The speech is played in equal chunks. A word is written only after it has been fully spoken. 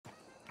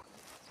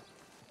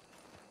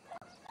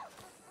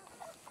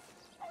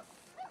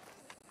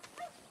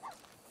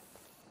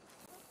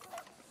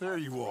there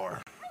you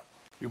are.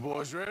 You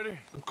boys ready?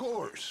 Of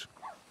course.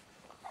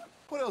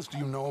 What else do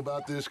you know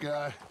about this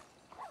guy?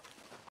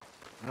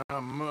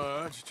 Not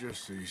much,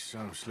 just he's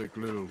some slick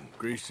little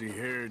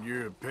greasy-haired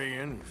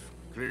European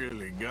who's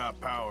clearly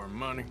got power and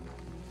money.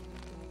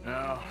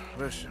 Now,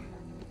 listen.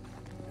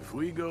 If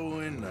we go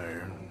in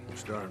there and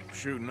start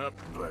shooting up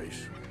the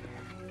place,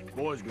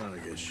 boy's gonna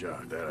get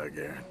shot, that I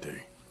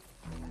guarantee.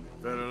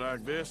 Fella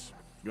like this,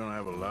 gonna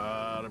have a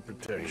lot of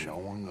protection. Ain't no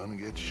one gonna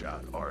get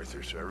shot,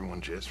 Arthur, so everyone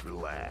just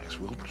relax.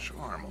 We'll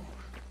charm them.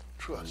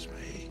 Trust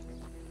me.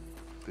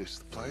 This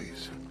the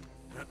place.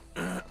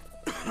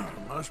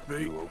 Must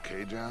be. You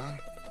okay, John?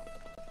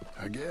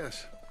 I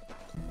guess.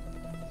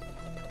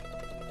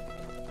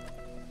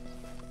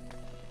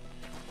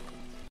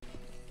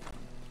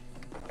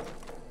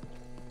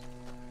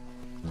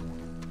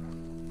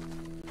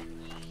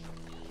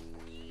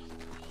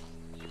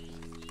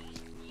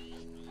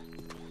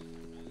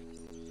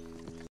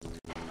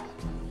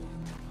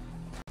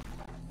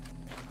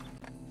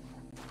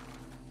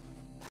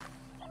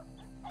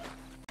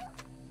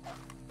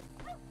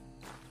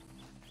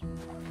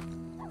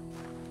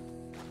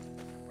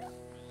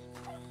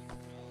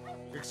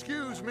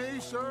 Excuse me,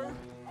 sir.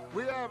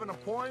 We have an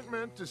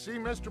appointment to see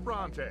Mr.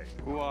 Bronte.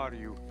 Who are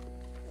you?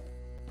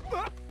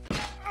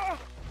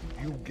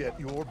 You get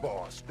your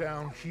boss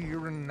down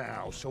here and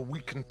now so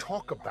we can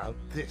talk about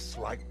this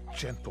like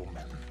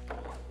gentlemen.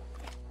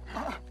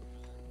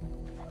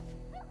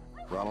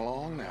 Run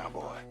along now,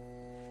 boy.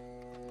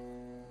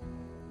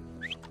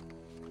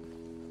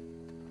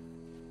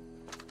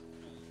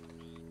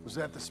 Was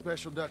that the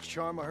special Dutch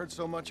charm I heard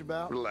so much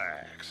about?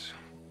 Relax.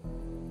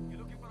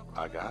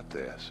 I got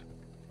this.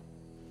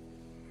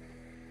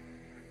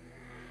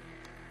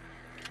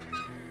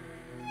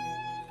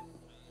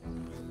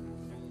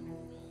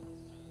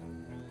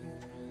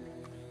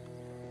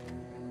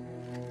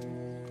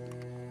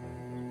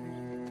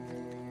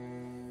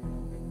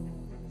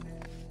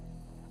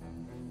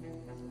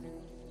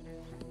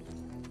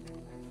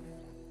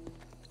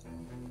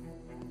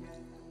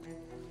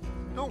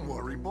 Don't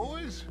worry,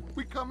 boys.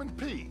 We come in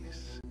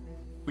peace.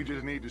 We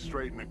just need to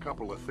straighten a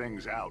couple of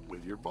things out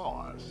with your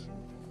boss.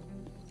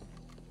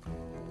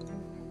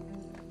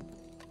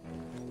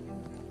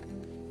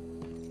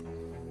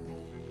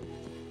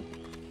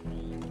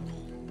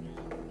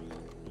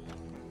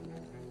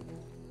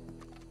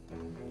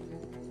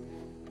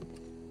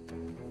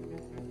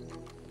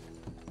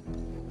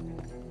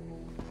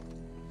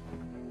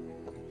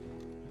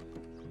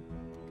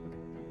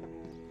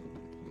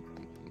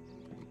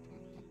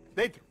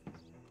 Dentro.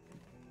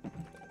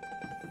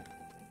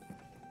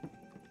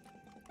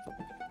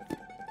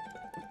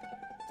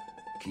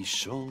 Chi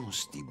sono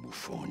sti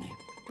buffoni?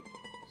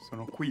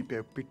 Sono qui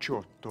per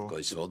Picciotto.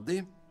 Coi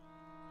soldi?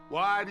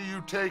 Why do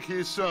you take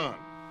his son?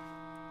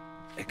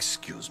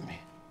 Excuse me.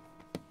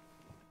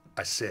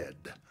 I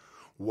said,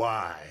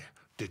 why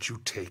did you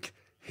take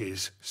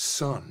his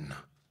son?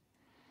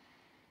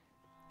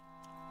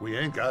 We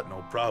ain't got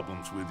no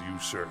problems with you,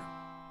 sir.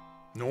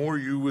 Nor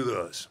you with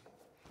us.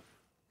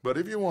 But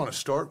if you want to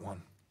start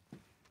one,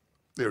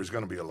 there's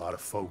gonna be a lot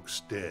of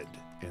folks dead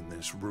in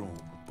this room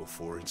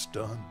before it's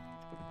done.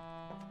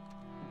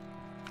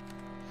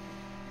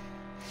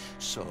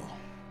 So,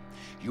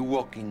 you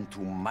walk into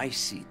my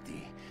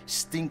city,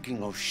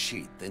 stinking of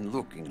shit and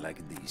looking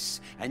like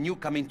this, and you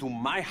come into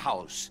my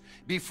house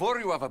before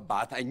you have a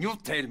bath and you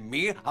tell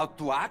me how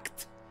to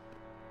act?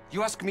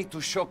 You ask me to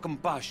show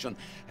compassion.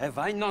 Have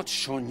I not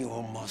shown you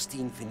almost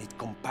infinite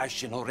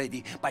compassion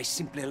already by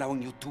simply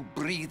allowing you to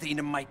breathe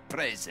in my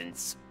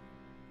presence?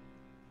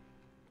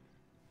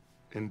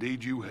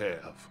 Indeed you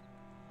have.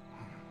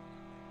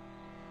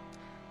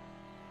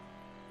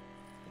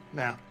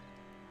 Now,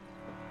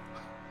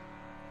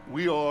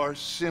 we are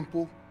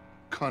simple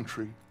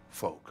country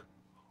folk.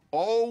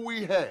 All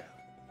we have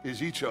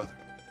is each other.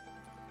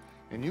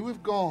 And you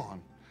have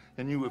gone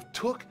and you have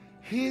took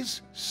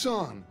his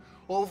son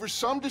over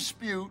some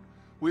dispute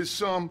with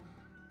some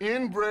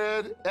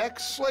inbred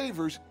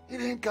ex-slavers. It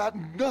ain't got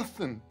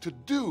nothing to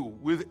do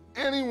with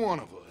any one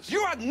of us.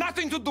 You had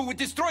nothing to do with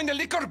destroying the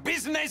liquor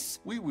business!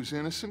 We was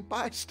innocent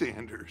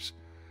bystanders.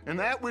 And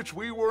that which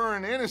we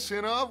weren't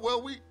innocent of,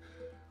 well,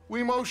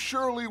 we most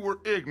surely were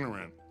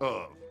ignorant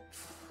of.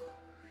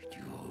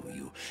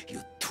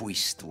 You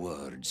twist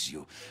words,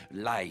 you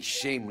lie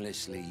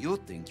shamelessly. You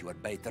think you are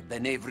better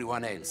than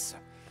everyone else.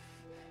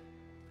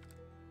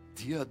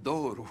 Ti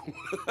adoro.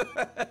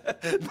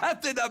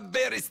 Date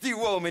davvero sti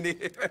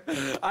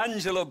uomini.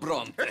 Angelo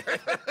Bronte.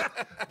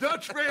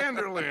 Dutch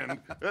Vanderlyn.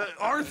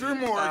 Arthur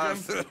Morgan.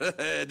 Arthur,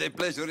 the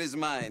pleasure is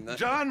mine.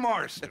 John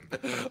Marston.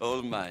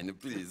 All mine,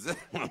 please.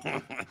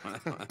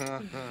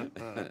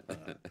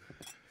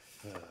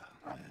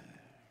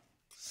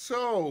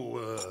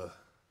 So,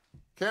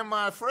 can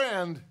my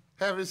friend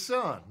have his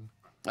son?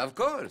 Of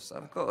course,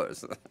 of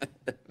course.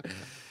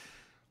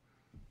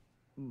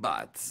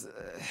 But,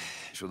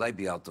 should I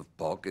be out of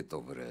pocket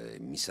over a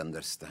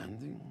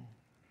misunderstanding?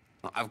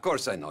 Of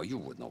course I know you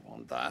would not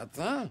want that,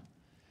 huh?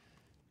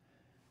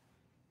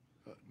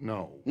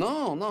 No.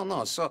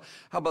 No. So,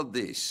 how about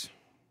this?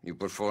 You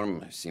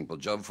perform a simple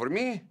job for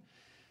me,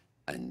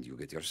 and you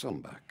get your son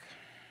back.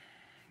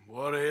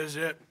 What is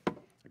it?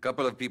 A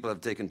couple of people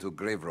have taken to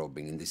grave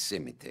robbing in this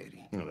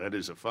cemetery. Well, that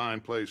is a fine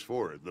place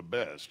for it, the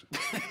best.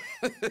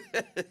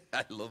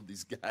 I love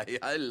this guy.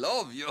 I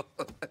love you.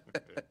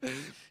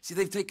 See,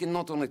 they've taken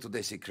not only to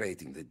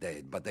desecrating the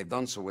dead, but they've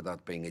done so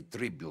without paying a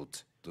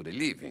tribute to the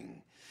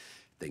living.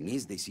 Thing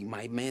is, they see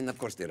my men, of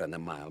course they run a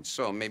mile.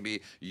 So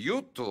maybe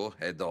you two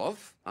head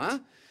off, huh?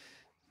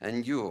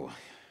 And you,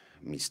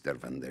 Mr.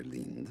 van der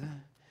Linde,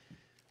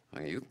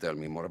 you tell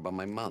me more about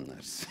my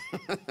manners.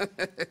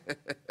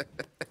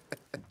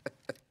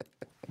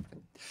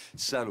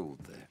 Salute.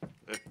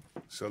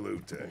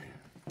 Salute.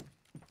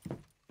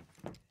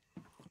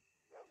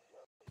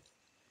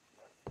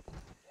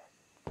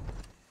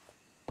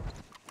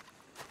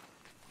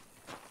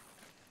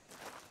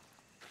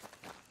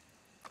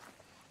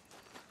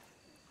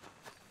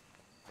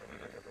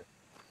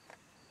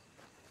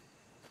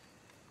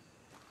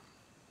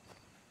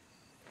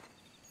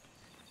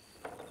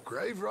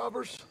 Grave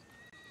robbers?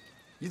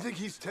 You think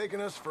he's taking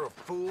us for a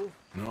fool?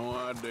 No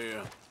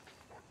idea.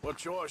 What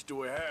choice do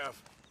we have?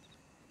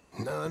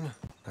 None,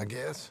 I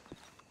guess.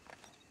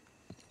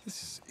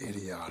 This is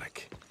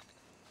idiotic.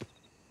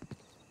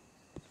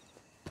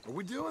 Are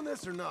we doing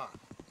this or not?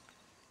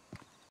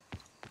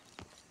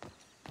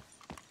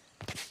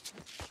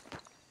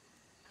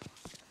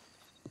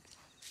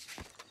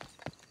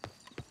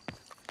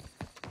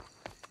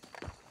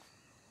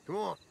 Come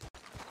on.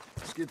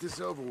 Let's get this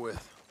over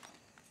with.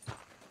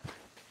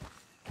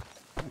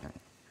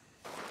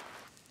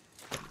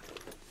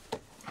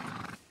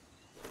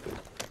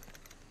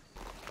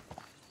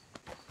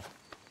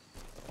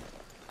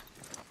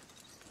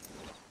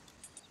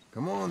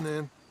 Come on,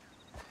 then.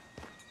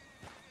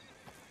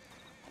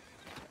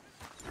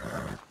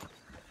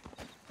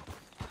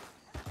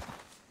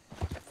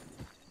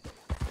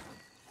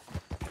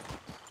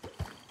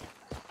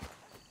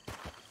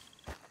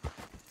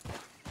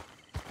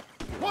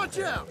 Watch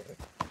out!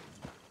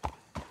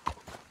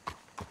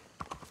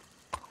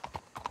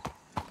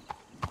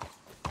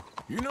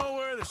 You know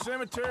where the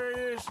cemetery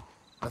is?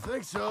 I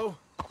think so.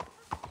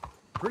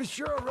 Pretty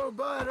sure I rode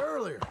by it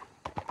earlier.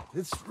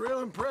 It's real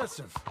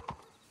impressive.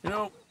 You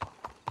know,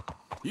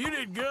 you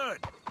did good,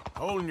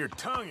 holding your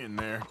tongue in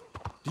there.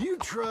 Do you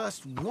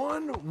trust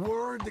one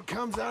word that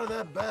comes out of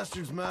that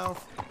bastard's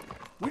mouth?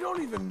 We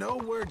don't even know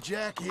where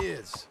Jack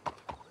is.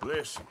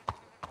 Listen,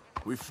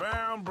 we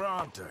found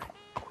Bronte.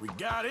 We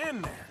got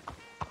in there.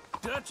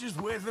 Dutch is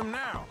with him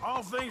now.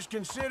 All things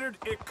considered,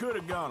 it could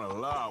have gone a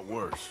lot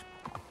worse.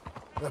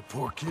 That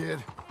poor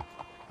kid.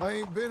 I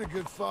ain't been a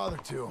good father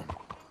to him.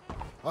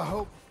 I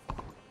hope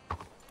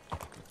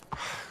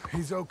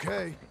he's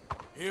okay.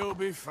 He'll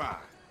be fine.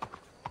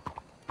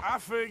 I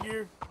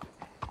figure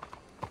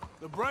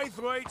the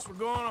Braithwaites were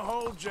going to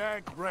hold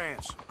Jack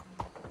ransom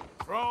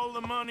for all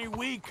the money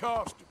we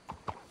cost him.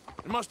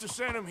 They must have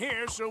sent him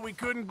here so we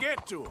couldn't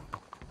get to him.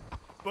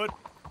 But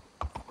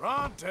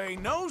Bronte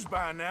knows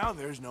by now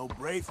there's no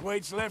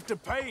Braithwaites left to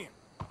pay him.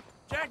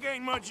 Jack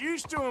ain't much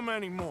use to him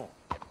anymore.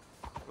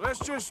 Let's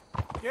just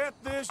get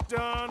this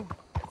done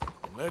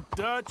and let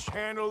Dutch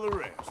handle the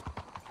rest.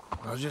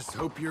 I just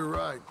hope you're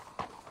right.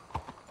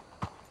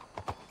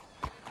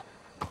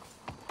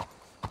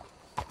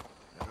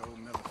 That old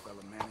Miller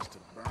fella managed to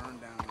burn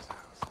down his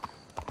house.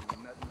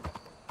 Ain't nothing left.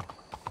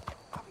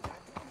 I'll be back.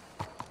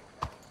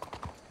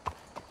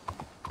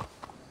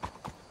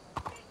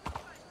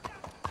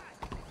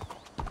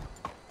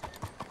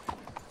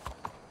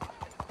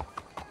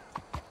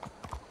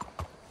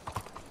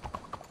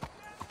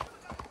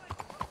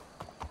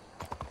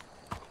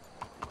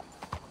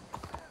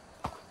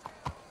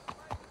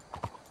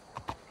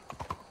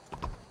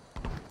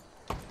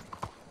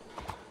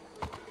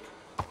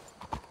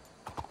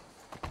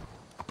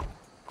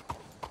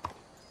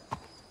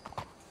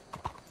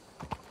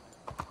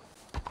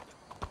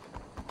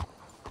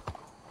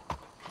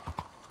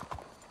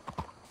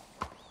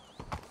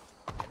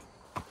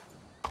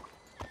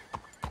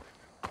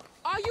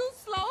 Are you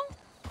slow?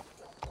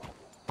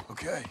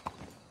 Okay.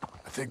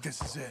 I think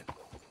this is it.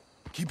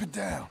 Keep it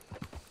down.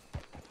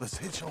 Let's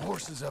hitch the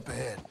horses up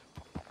ahead.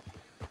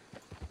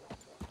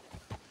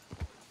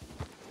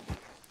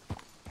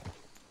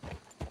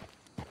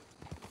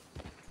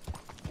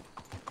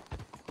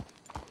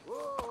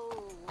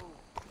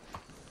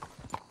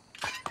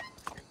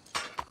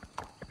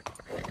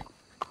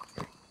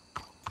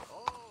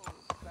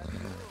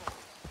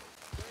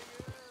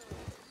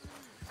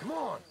 Come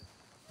on.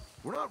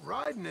 We're not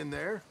riding in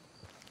there.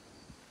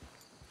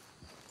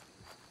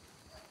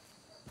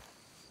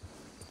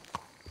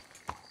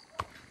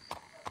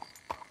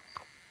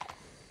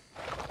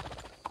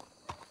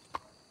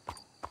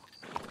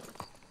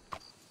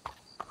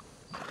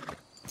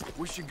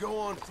 We should go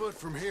on foot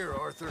from here,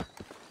 Arthur.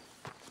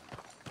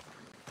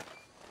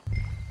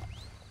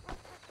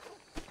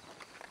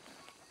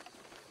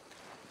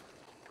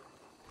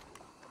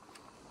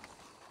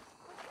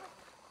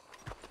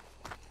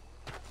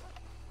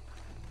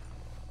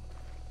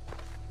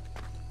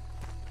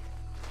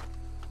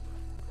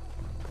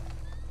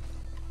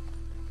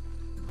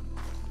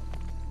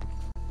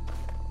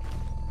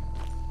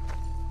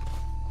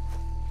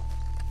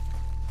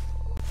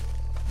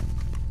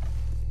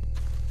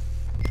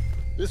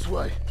 This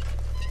way.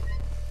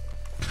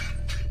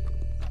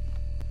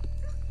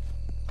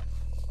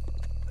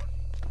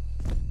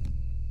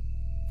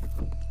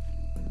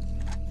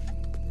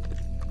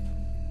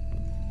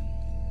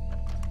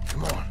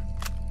 Come on.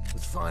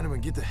 Let's find him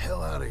and get the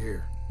hell out of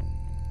here.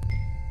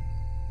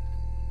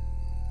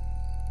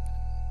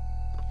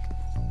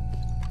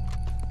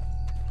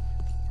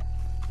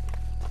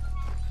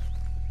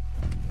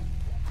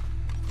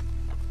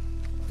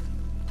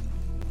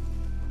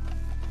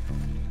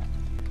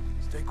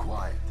 Stay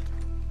quiet.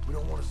 We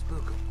don't want to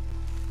spook him.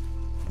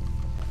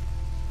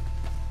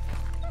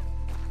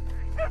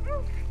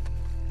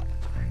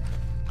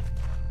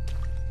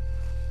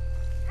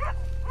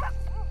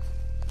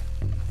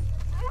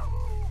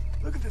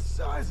 Look at the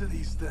size of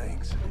these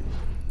things.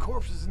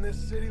 Corpses in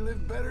this city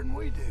live better than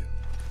we do.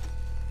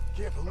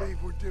 Can't believe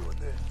we're doing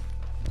this.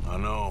 I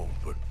know,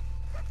 but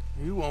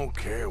you won't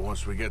care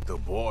once we get the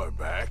boy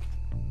back.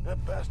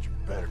 That bastard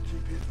better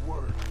keep his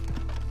word.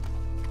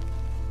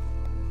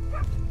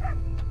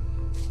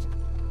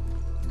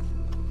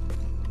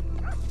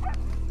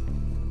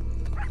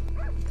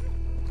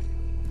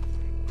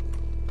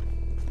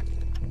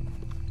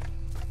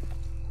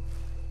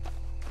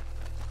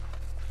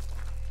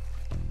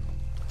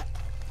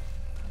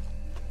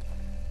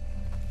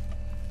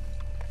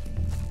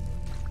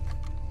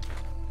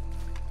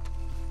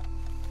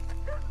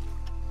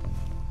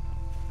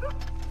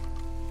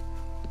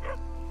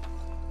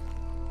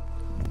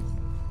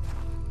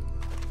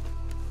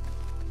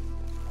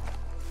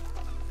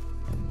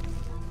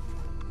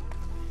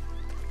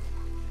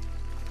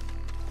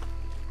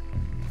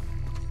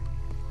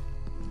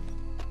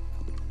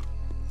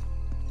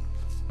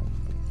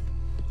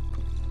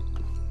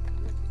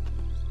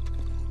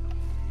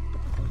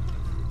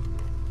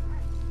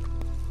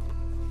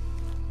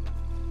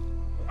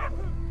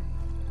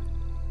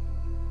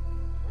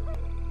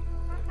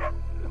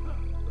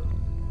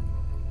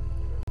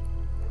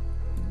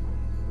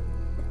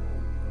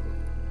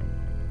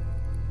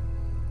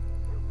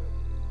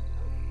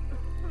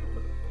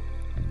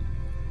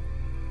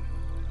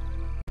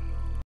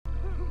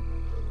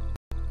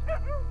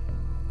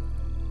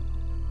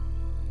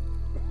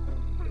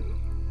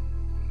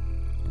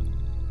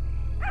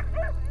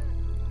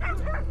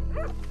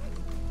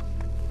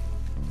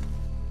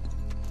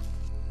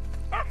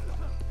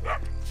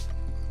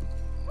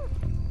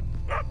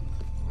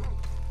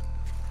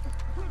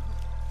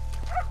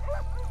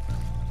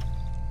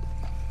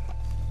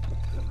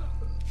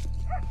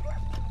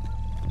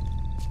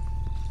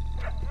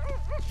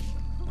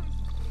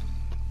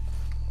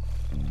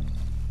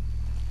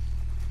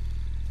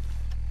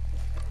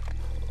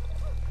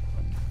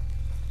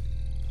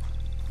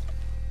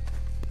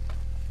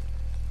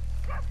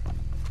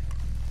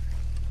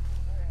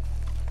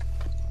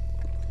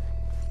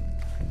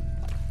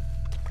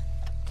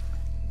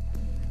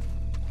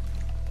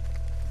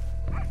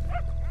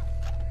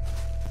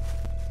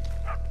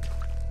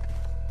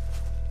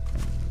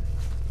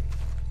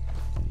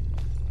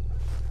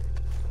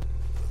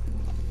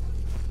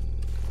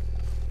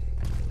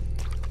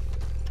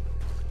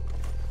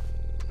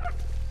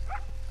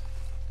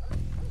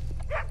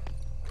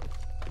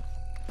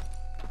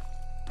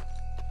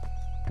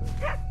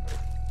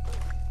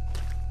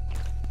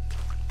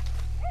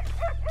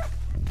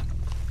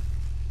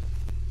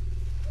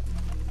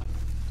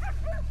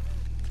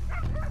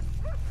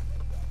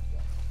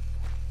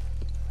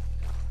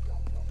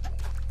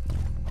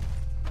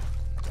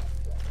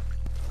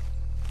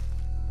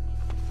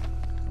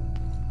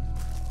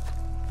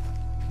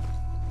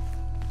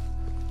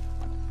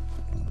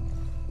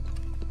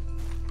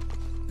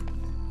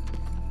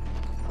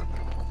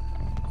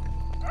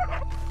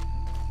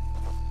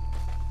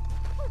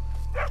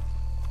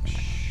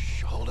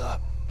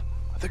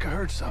 I think I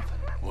heard something.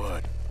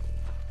 What?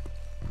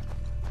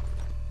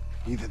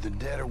 Either the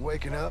dead are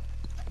waking up,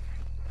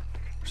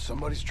 or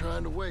somebody's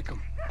trying to wake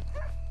them.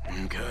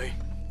 Okay.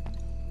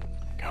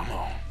 Come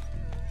on.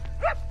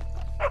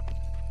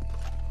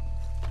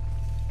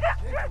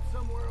 Came from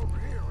somewhere over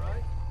here,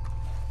 right?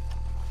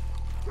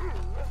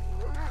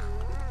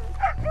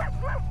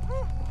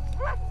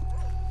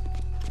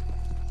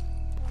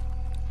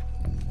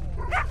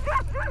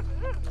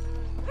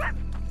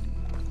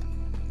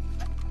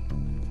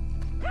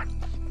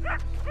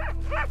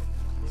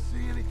 You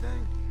see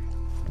anything?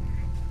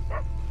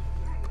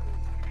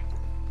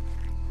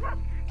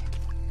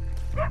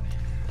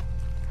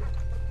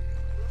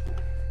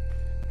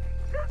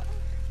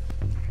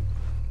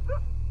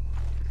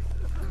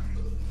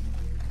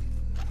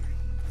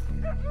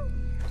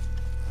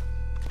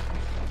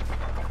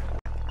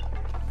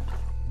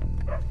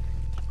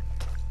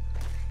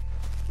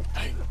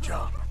 Hey,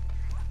 John.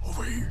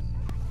 Over here.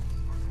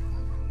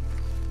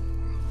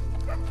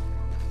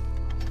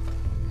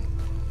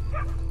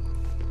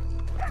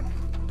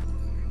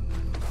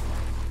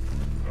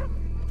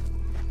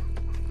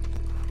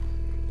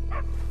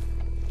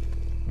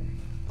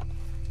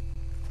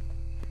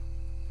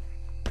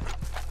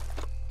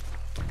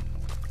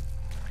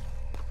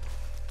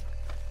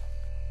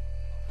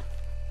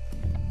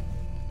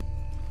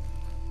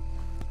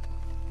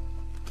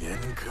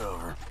 taking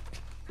cover.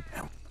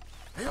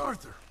 Hey,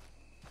 Arthur.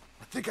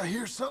 I think I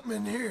hear something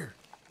in here.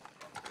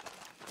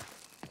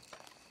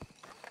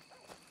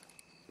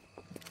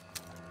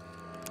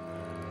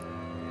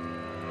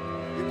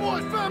 You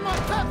boys found my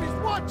puppies,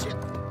 watch it!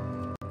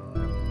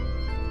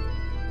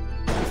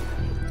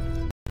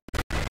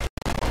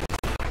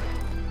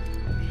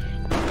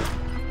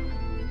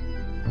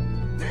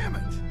 Damn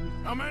it!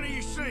 How many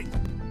you see?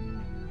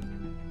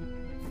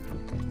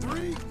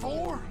 3,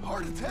 4,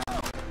 hard to tell.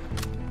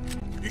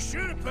 You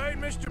should have paid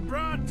Mr.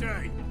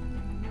 Bronte.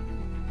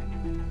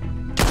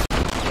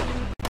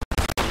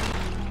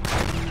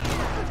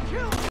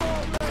 Kill them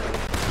already!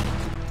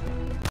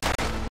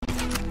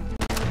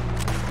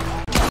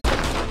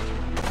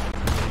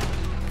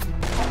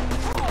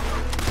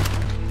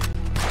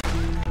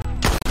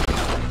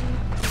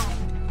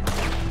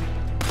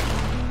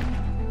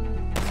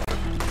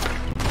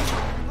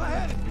 I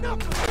had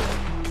enough of this!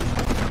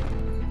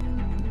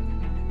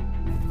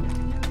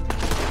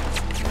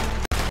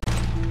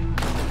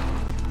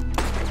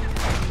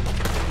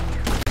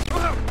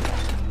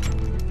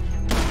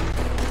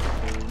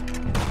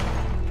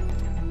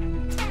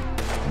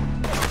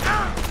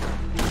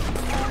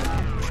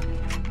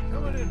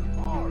 Coming in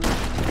hard.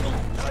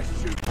 Nice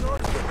shooting,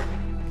 Arthur.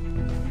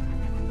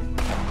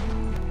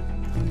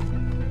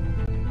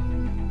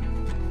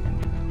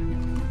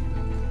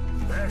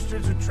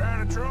 Bastards are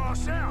trying to draw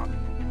us out.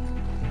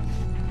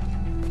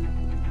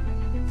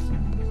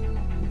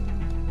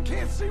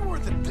 Can't see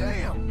worth a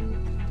damn.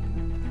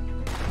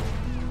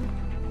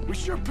 We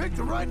sure picked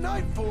the right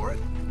night for it.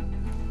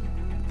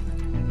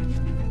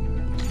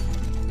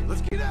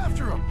 Let's get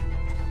after them.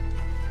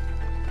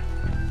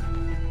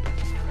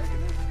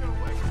 Reckon this is gonna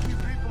wake a few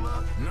people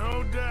up.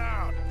 No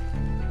doubt.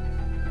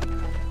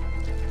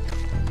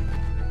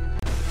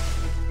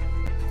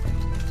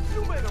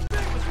 You made a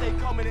big mistake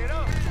coming in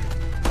up.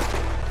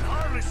 Can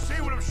hardly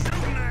see what I'm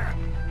shooting at.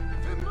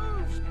 If it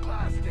moves,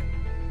 blast it.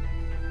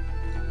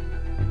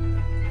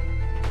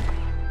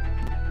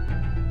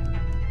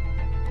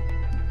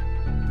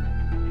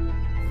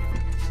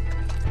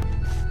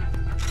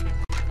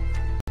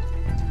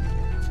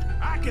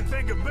 I can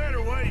think of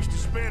better ways to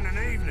spend an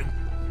evening.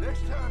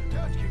 Next time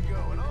Dutch can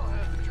go and I'll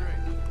have the drink.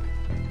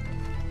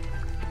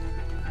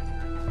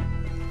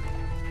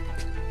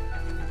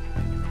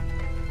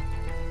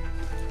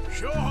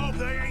 Sure hope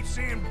they ain't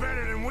seeing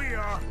better than we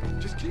are.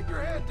 Just keep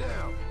your head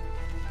down.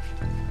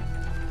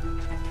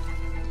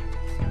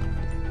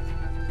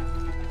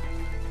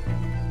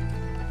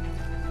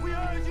 We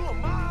heard you a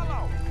mile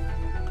off.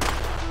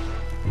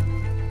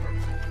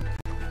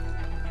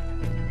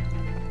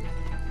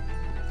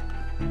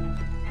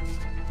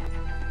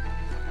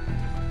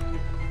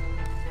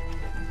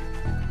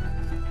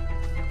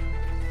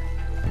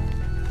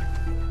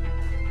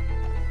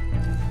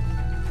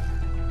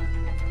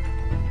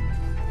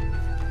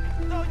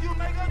 Thought you'd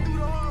make us do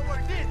the hard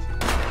work, didn't you?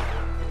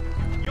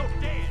 You're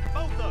dead,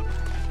 both of you.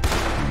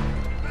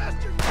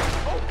 Bastard!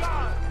 Oh,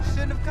 God!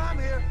 Shouldn't have come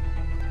here.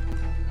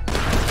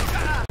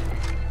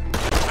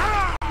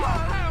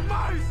 Lord have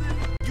mercy!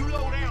 You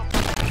low down.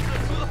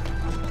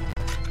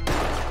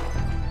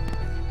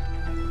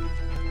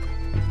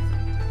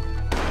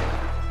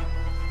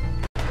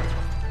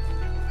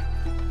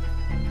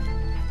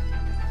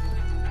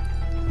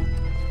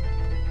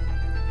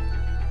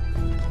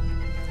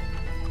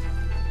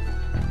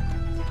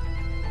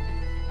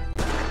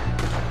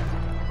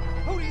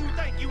 Who do you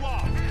think you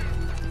are?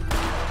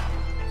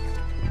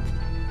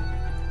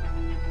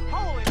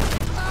 Holy!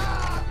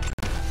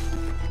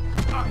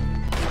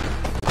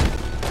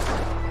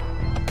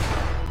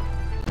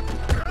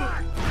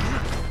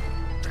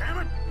 Damn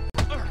it!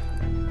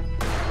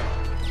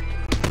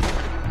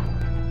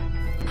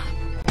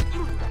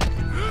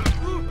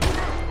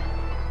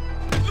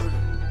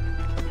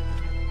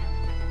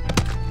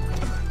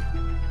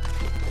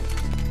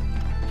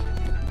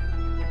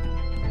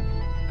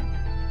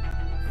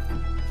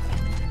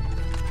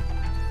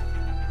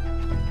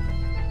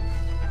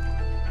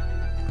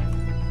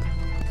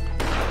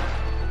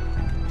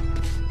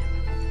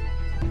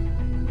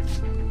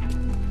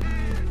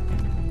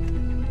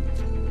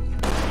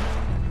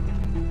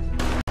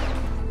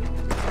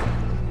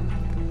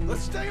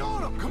 Let's stay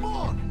on them, come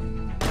on!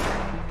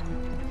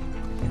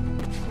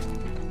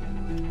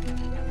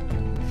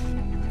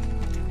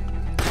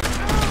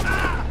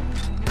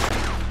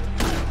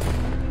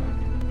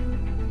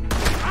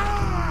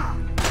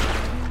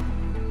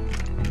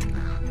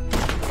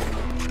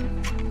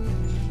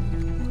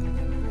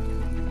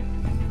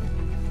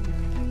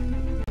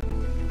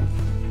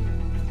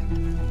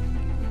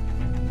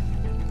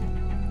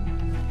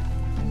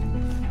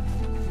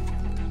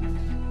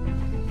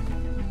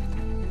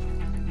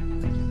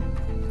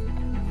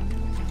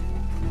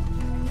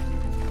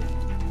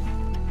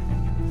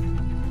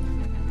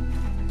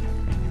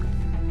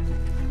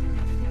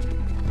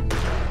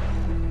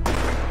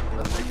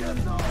 I think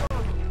that's all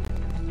of them.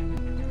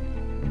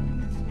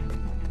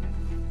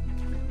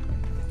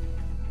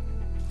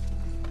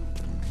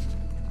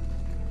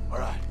 All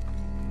right,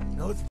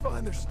 now let's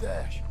find their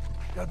stash.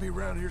 Gotta be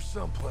around here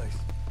someplace.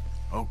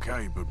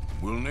 Okay, but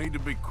we'll need to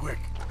be quick.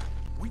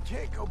 We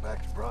can't go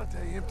back to Bronte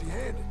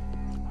empty-handed.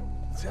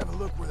 Let's have a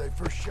look where they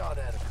first shot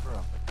at us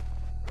from.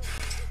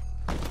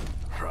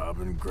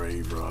 Robbing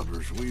grave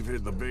robbers, we've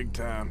hit the big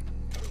time.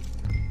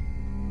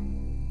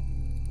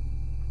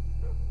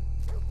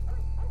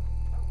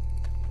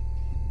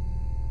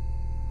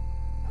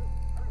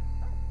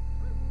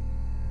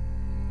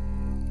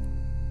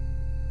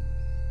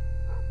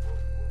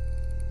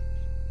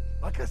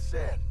 Like I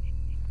said,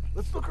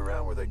 let's look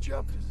around where they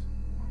jumped us.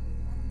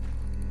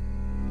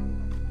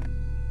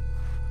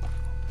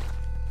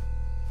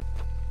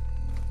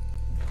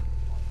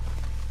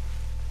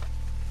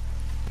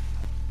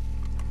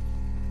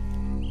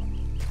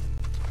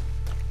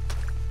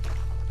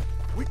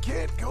 We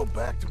can't go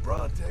back to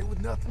Bronte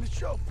with nothing to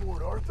show for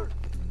it, Arthur.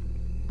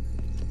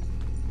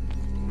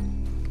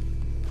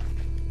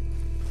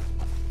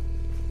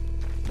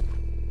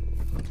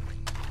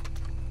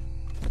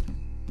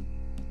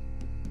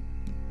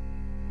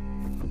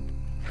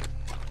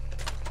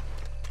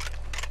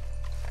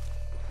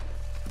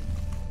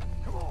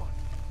 Come on,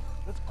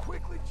 let's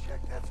quickly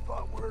check that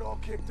spot where it all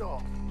kicked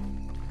off.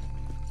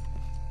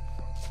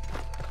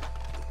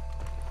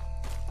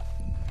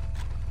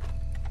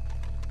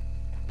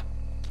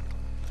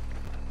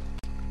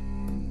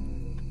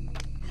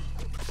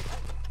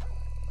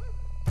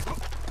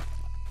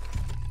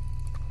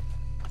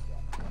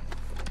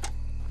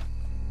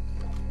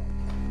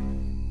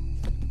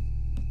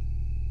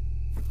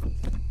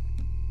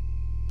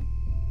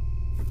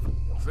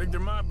 Think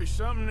there might be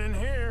something in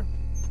here.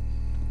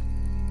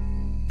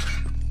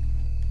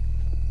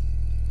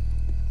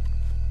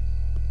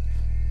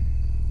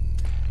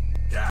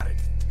 Got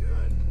it.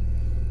 Good.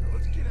 Now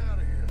let's get out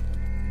of here.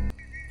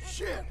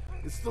 Shit,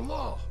 it's the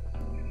law.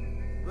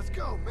 Let's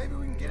go. Maybe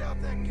we can get out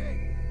that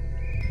gate.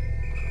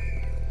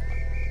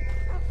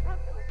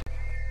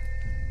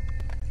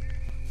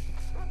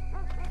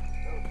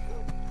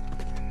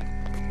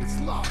 It's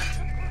locked.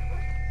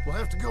 We'll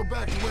have to go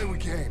back the way we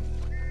came.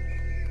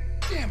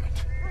 Damn it.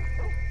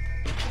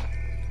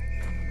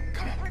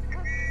 Come on.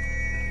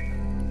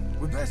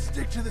 We best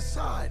stick to the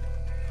side.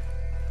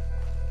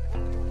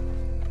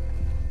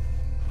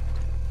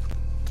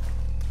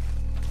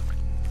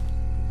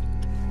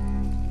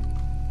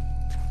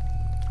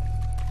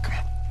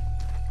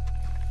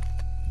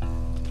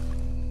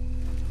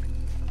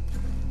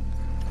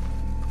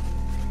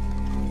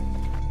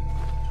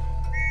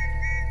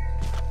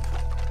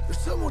 There's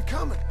someone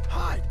coming.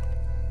 Hide.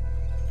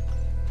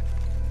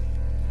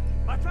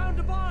 I found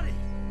a body!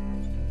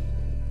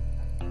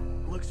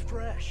 Looks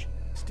fresh.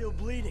 Still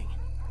bleeding.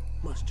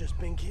 Must just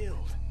been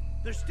killed.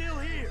 They're still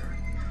here!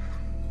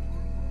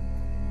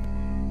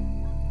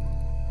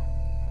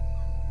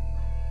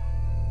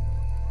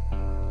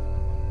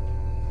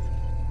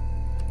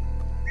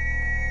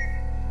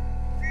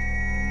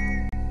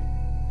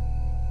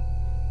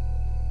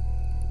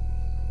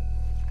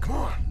 Come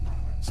on.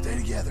 Stay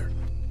together.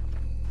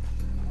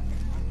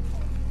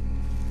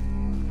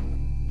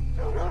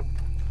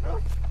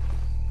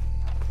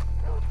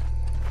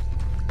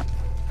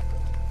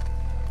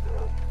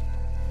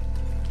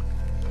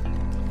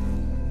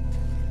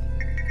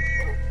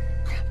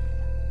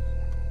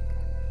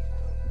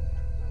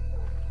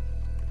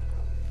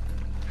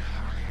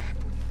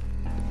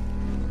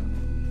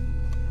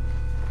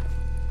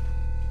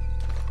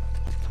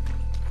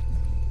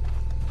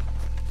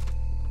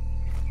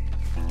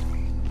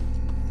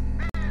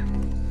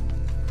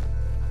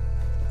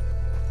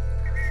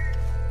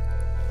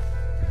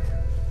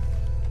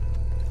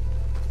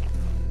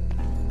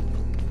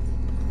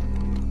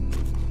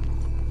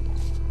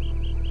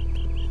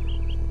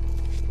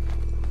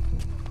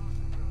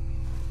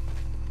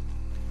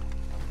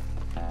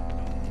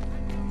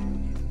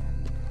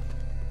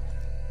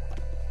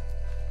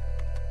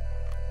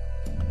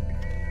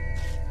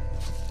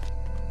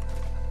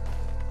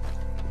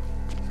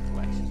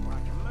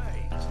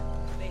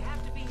 They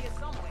have to be here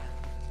somewhere.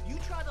 You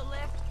try the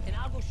left, and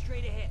I'll go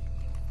straight ahead.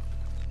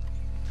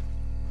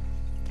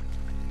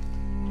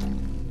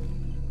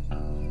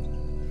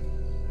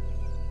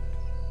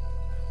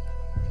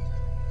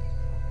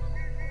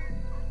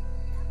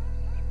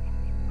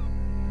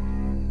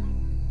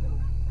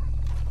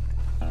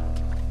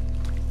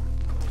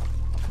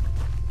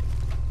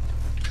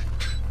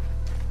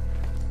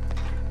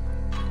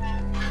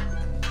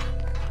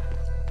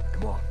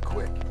 Come on,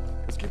 quick.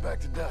 Let's get back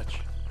to Dutch.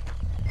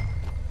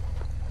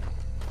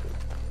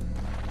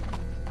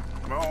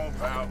 Come on,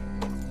 pal.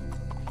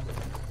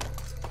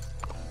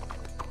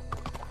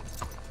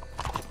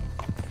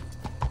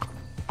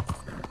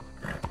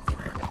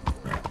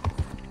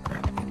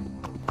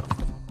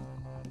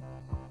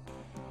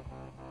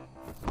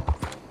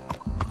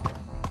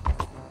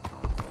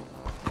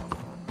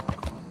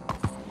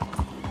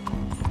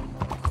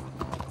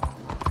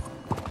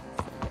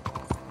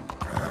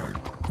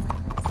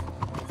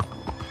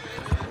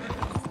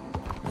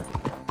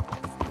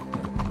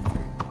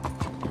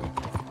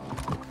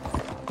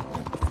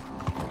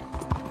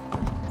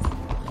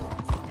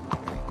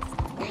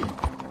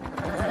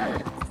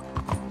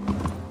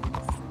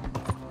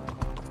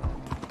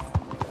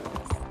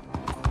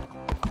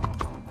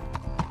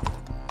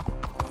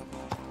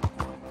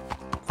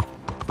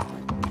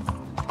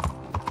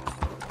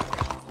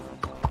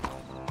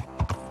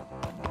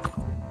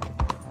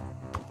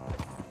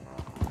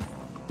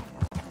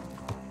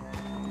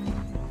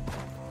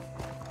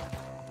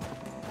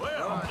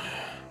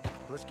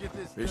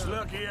 It's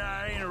lucky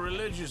I ain't a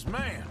religious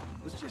man.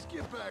 Let's just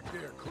get back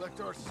there,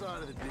 collect our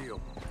side of the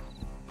deal.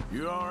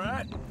 You all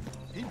right?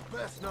 He'd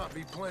best not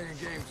be playing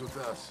games with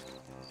us.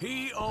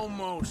 He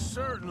almost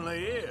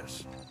certainly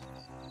is.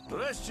 But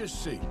let's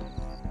just see.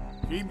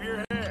 Keep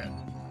your head.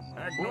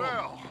 Act normal.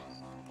 Well,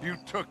 you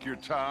took your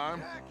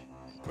time.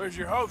 Where's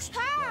your host?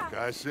 Like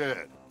I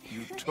said,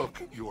 you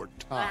took your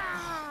time.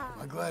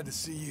 I'm glad to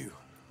see you.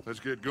 Let's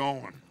get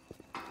going.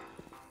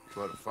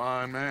 What a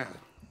fine man.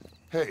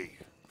 Hey,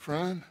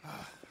 friend,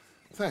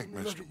 thank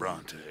Mr.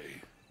 Bronte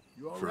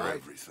You all for right?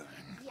 everything.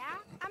 Yeah,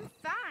 I'm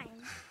fine.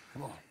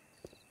 Come on.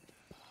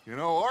 You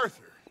know,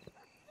 Arthur,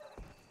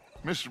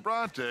 Mr.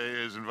 Bronte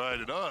has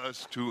invited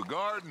us to a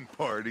garden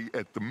party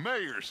at the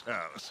mayor's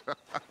house.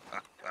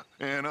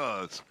 And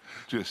us,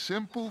 just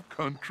simple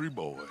country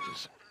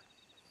boys.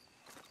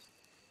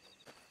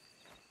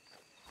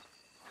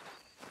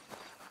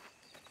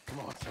 Come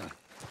on, son.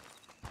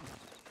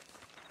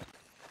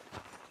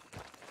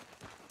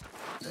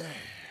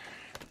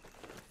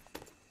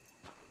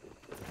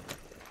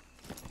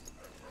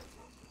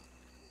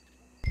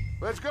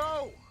 Let's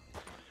go!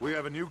 We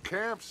have a new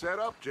camp set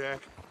up,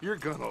 Jack. You're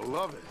gonna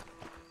love it.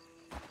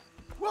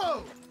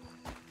 Whoa!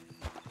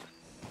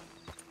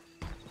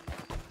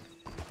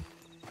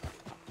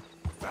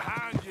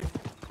 Behind you.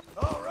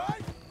 All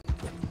right.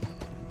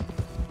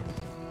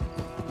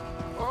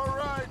 All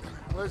right,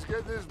 let's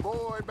get this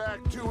boy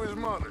back to his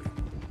mother.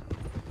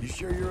 You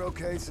sure you're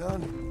okay,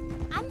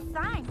 son? I'm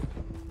fine.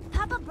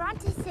 Papa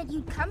Bronte said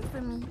you'd come for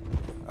me.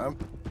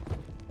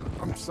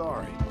 I'm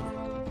sorry.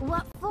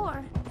 What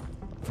for?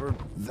 For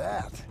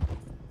that.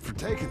 For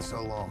taking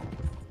so long.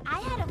 I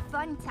had a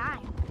fun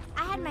time.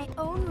 I had my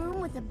own room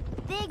with a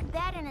big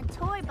bed and a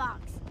toy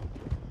box.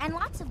 And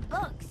lots of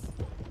books.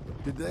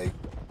 Did they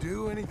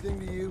do anything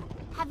to you?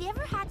 Have you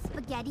ever had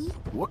spaghetti?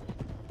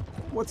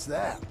 What's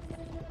that?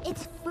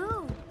 It's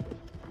food.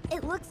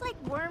 It looks like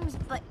worms,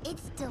 but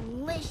it's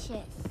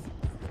delicious.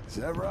 Is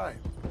that right?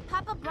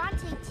 Papa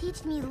Bronte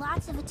teach me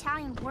lots of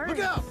Italian words. Look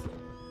out!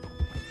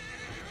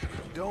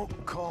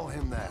 Don't call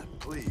him that,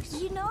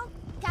 please. You know,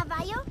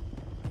 caballo?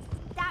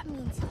 That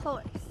means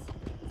horse.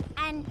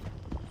 And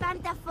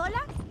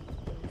pantafola?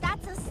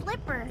 That's a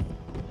slipper.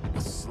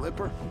 A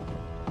slipper?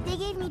 They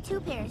gave me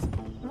 2 pairs.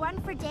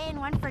 One for day and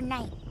one for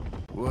night.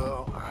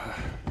 Well,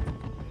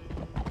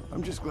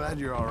 I'm just glad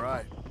you're all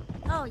right.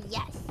 Oh,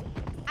 yes.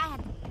 I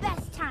had the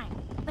best time.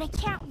 But I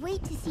can't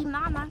wait to see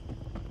Mama.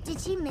 Did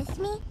she miss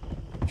me?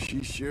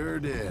 She sure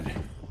did.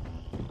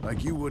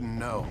 Like you wouldn't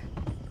know.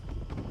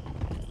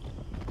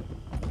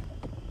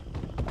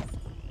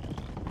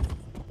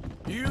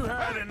 You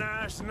had a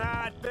nice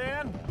night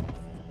then?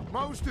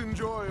 Most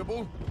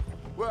enjoyable.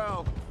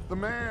 Well, the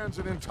man's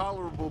an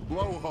intolerable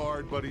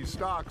blowhard, but he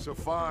stocks a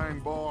fine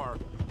bar.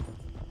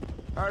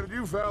 How did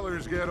you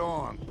fellers get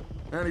on?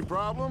 Any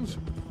problems?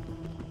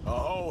 A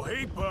whole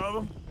heap of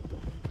them.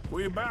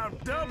 We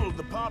about doubled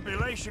the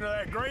population of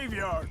that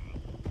graveyard.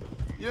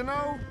 You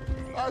know,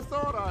 I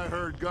thought I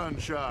heard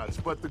gunshots,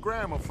 but the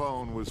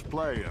gramophone was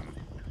playing.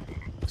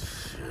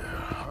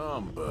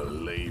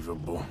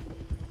 Unbelievable.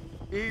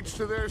 Each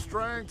to their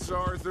strengths,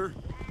 Arthur.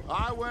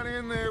 I went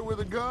in there with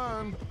a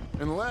gun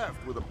and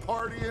left with a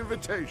party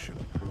invitation.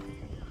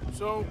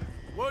 So,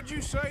 what'd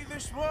you say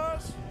this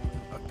was?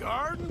 A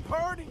garden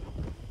party?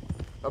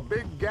 A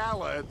big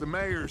gala at the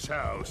mayor's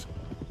house.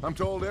 I'm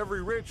told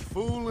every rich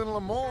fool in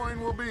Lemoyne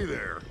will be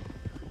there.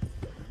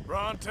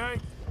 Bronte?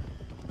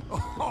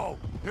 Oh,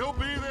 he'll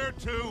be there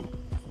too.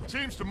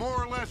 Seems to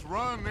more or less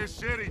run this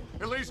city.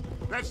 At least,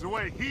 that's the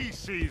way he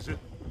sees it.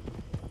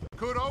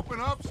 Could open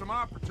up some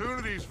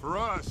opportunities for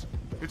us.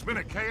 It's been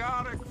a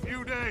chaotic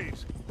few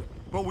days,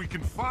 but we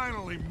can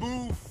finally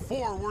move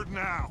forward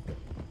now.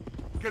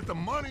 Get the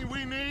money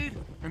we need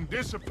and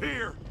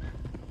disappear.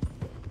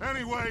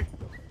 Anyway,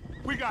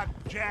 we got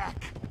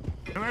Jack,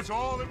 and that's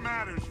all that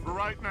matters for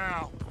right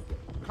now.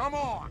 Come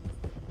on.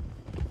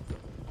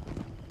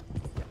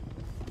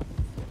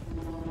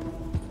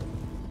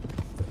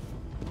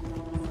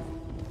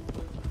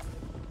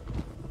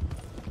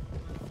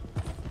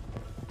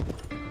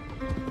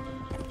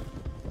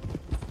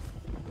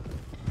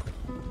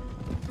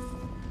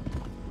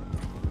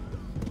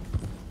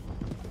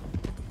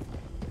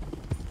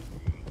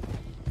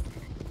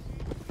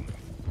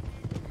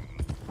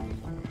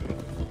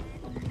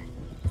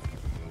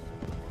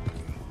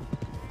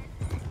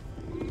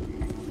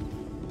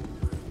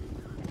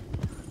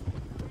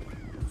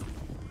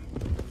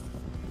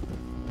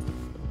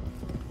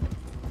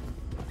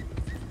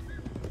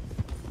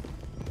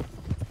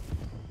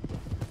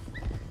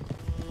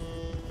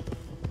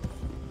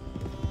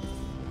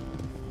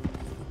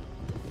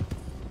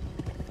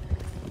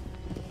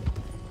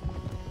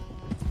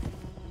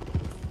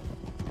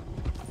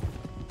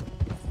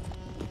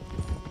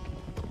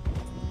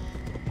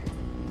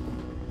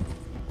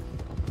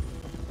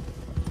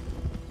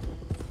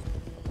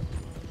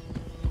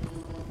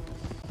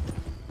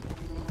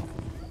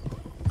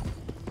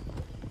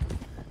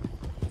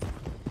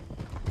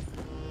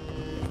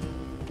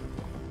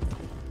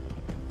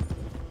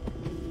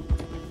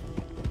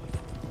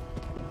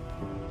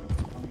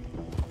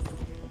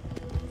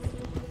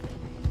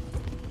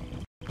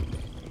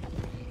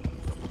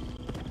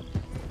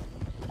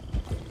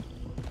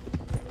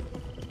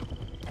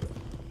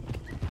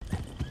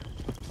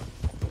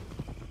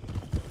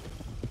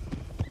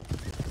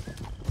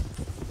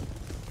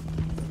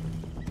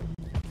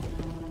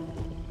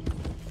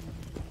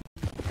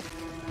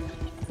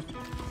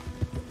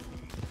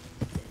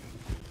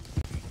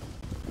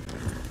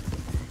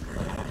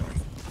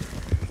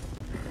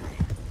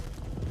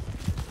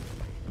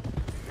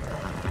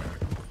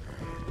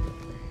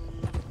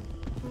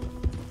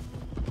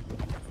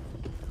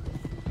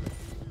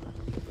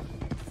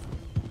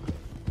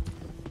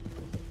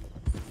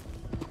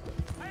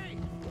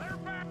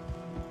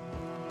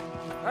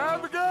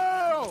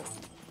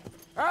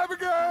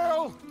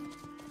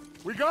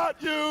 We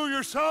got you,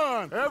 your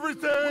son,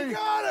 everything. We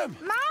got him!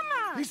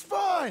 Mama! He's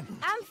fine!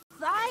 I'm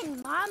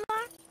fine,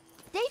 Mama.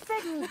 They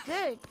fed me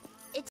good.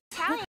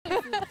 Italian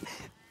food.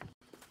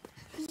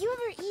 Did you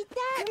ever eat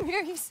that? Come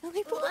here, you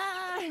silly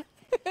boy.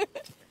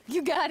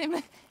 You got him.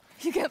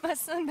 You got my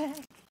son back.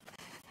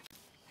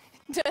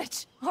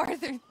 Dutch,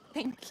 Arthur,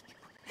 thank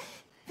you.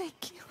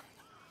 Thank you.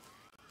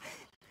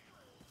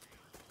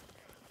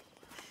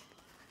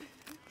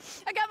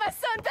 I got my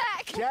son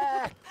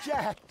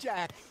back!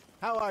 Jack.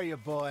 How are you,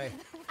 boy?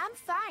 I'm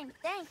fine,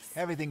 thanks.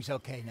 Everything's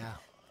okay now.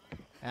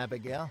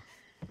 Abigail?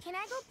 Can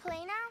I go play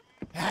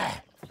now?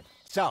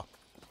 So,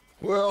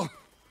 Well,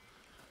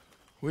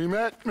 we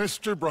met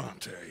Mr.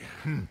 Bronte.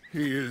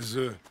 He is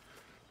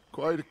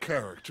quite a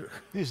character.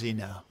 is he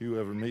now? You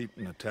ever meet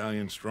an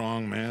Italian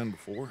strong man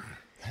before?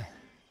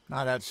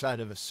 Not outside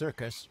of a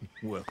circus.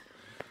 Well,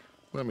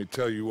 let me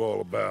tell you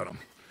all about him.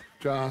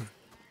 John,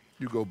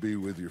 you go be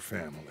with your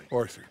family.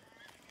 Arthur,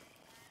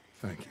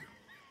 thank you.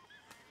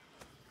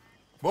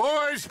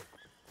 Boys,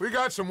 we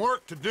got some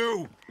work to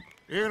do.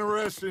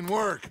 Interesting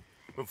work.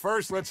 But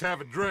first, let's have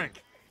a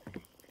drink.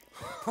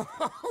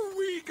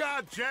 We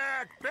got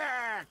Jack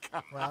back!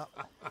 Well,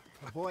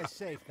 the boy's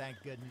safe, thank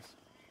goodness.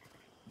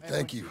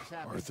 Thank you,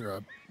 Everyone seems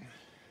happy.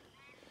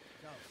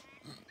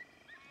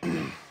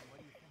 Arthur.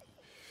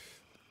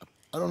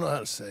 I don't know how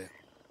to say it.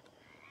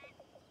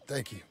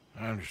 Thank you.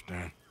 I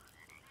understand.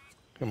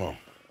 Come on.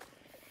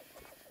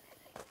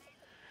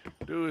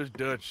 Do as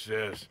Dutch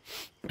says.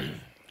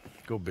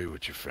 Go be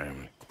with your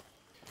family.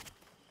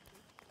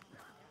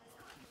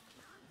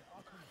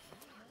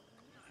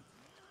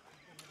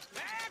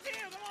 That's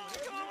him!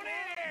 Come on in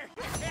here!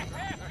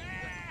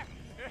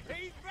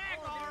 He's back,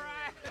 all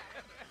right!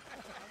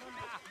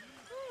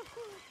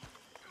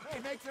 Hey,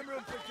 make some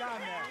room for John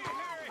there.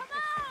 Come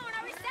on,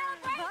 are we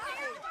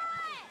celebrating?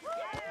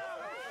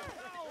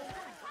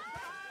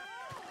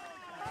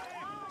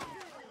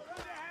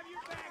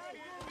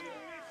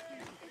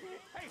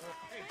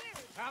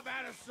 How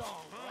about a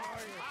song, huh?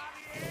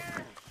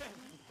 RDR,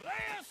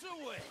 play us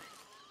away!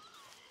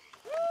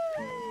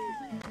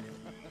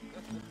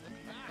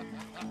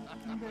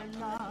 De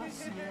la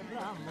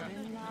sierra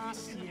morena,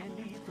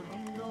 cielito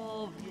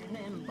lindo,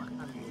 vienen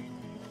bajando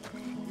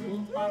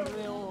un par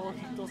de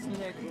ojitos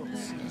negros,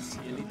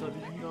 cielito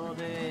lindo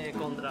de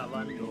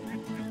contrabando.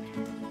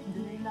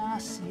 De la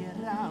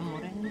sierra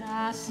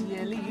morena,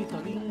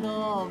 cielito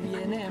lindo,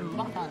 vienen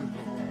bajando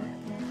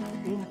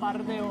un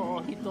par de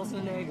ojitos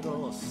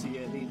negros,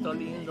 cielito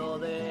lindo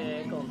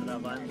de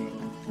contrabando.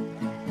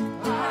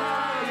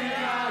 Ay,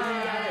 ay,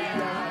 ay,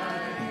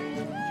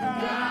 ay,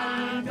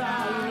 canta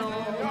y no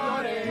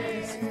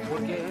llores,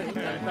 porque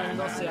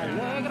cantando se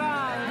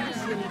alegran,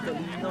 cielito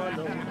lindo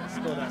los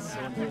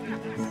corazones.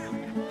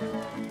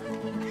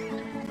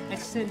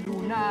 Ese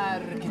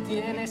lunar que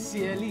tiene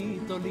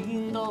cielito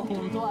lindo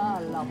junto a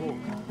la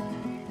boca,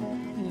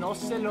 no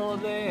se lo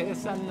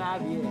des a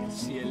nadie,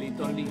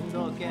 cielito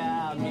lindo que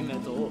a mí me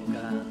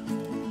toca.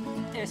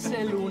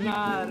 Ese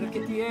lunar que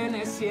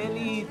tiene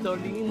cielito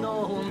lindo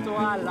junto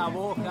a la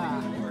boca,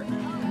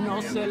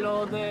 no se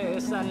lo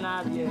des a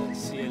nadie,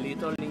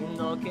 cielito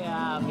lindo que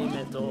a mí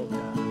me toca.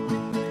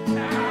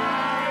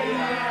 Ay,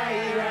 ay,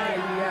 ay,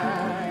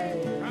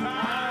 ay,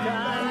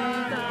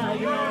 canta y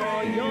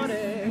no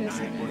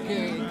llores,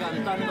 porque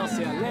cantando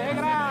se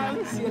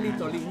alegran,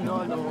 cielito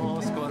lindo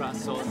los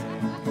corazones.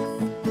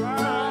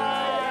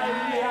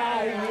 Ay,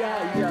 ay,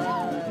 ay,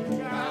 ay,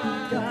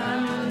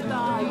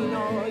 canta y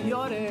no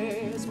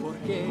llores,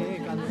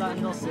 porque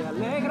cantando se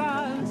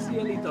alegran,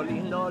 cielito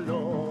lindo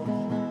los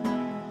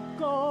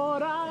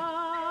corazones.